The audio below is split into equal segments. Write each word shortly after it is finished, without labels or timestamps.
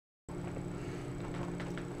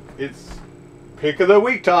It's pick of the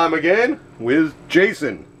week time again with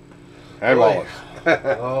Jason and Wallace.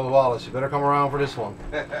 Oh, Wallace, you better come around for this one.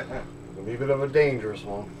 It'll be a bit of a dangerous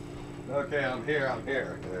one. Okay, I'm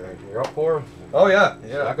here. You're up for it? Oh yeah,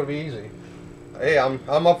 It's not gonna be easy. Hey,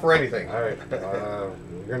 I'm up for anything. All right, you're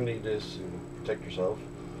gonna need this to protect yourself.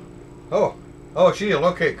 Oh, shield.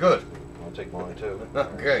 Okay, good. I'll take mine too.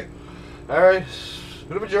 Okay. All right, it's a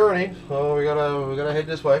bit of a journey, so we gotta head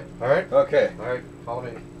this way. All right. Okay. All right, follow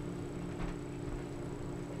me.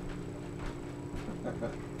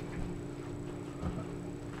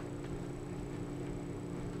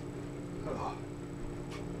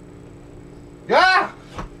 Yeah!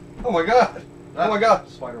 Oh my God! Oh my God!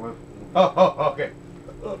 Spider web. Oh, okay.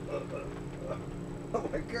 Oh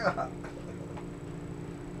my God!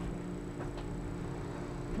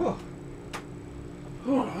 Oh,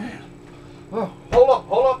 man! Oh, hold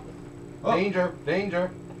up! Oh.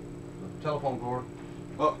 Danger! Telephone cord.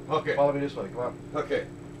 Oh, okay. Follow me this way. Come on. Okay.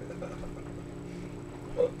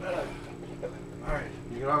 All right.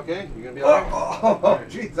 You gonna okay? You gonna be all right? Oh,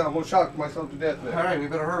 jeez! I almost shocked myself to death there. All right, we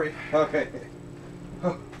better hurry. Okay.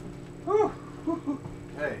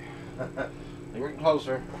 Hey, you're getting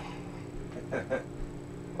closer.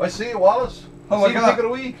 I see you, Wallace. Oh my See God. the pick of the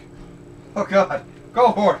week. Oh God!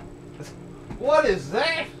 Go for it! What is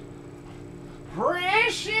that?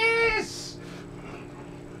 Precious!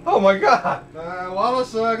 Oh my God!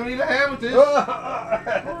 Wallace, gonna need a hand with this.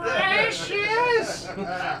 Precious! Oh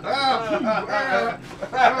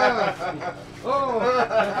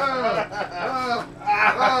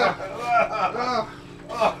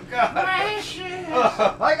God! Precious!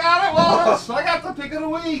 I got it, Wallace! I got the pick of the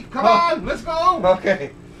week. Come on, let's go!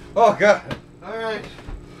 Okay. Oh God! All right.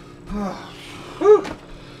 Whew.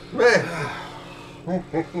 Man. All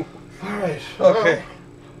right. Okay.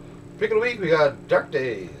 Pick of the week, we got Dark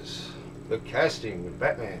Days. The casting with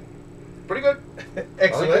Batman. Pretty good.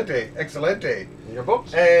 Excelente. In your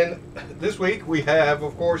books? And this week we have,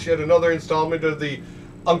 of course, yet another installment of the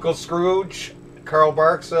Uncle Scrooge, Carl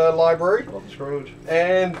Barks library. Love Scrooge.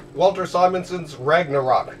 And Walter Simonson's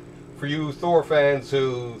Ragnarok. For you Thor fans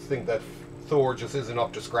who think that Thor just isn't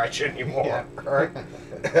up to scratch anymore. Yeah. All right.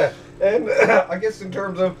 And I guess in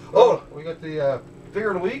terms of we got the figure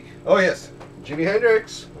of the week. oh yes, Jimi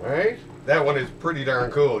Hendrix. All right. that one is pretty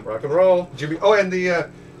darn cool. Rock and roll. Jimmy. Oh, and the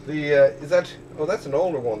is that? Oh, that's an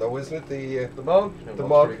older one though, isn't it? The mug. The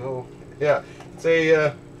mug. Pretty cool. Yeah, it's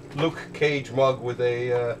a Luke Cage mug with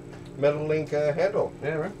a metal link handle.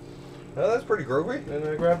 Yeah, right. Oh, that's pretty groovy. And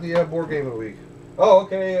I grabbed the board game of the week. Oh,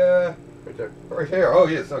 okay. Right there. Right here. Oh,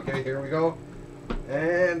 yes. Okay, here we go.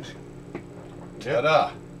 And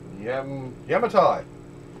ta-da! Yamatai.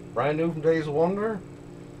 Brand new from Days of Wonder.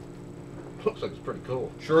 Looks like it's pretty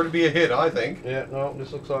cool. Sure to be a hit, I think. Yeah, no,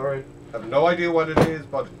 this looks alright. Have no idea what it is,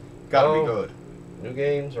 but gotta be good. New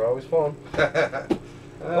games are always fun.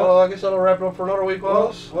 Well, I guess that'll wrap it up for another week,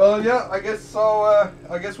 Wallace. Well, yeah, I guess so.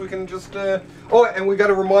 I guess we can just. Oh, and we got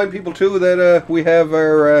to remind people too that we have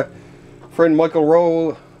our friend Michael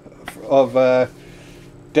Rowe of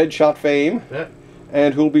Deadshot fame, Yeah.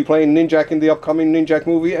 and who'll be playing Ninjak in the upcoming Ninjak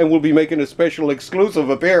movie, and will be making a special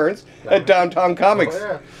exclusive appearance at Downtown Comics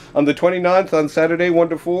on the 29th on Saturday, 1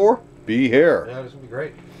 to 4. Be here. Yeah, this will be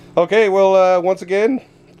great. Okay, well, once again,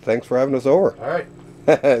 thanks for having us over. All right.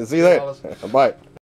 See you there. Wallace. Bye.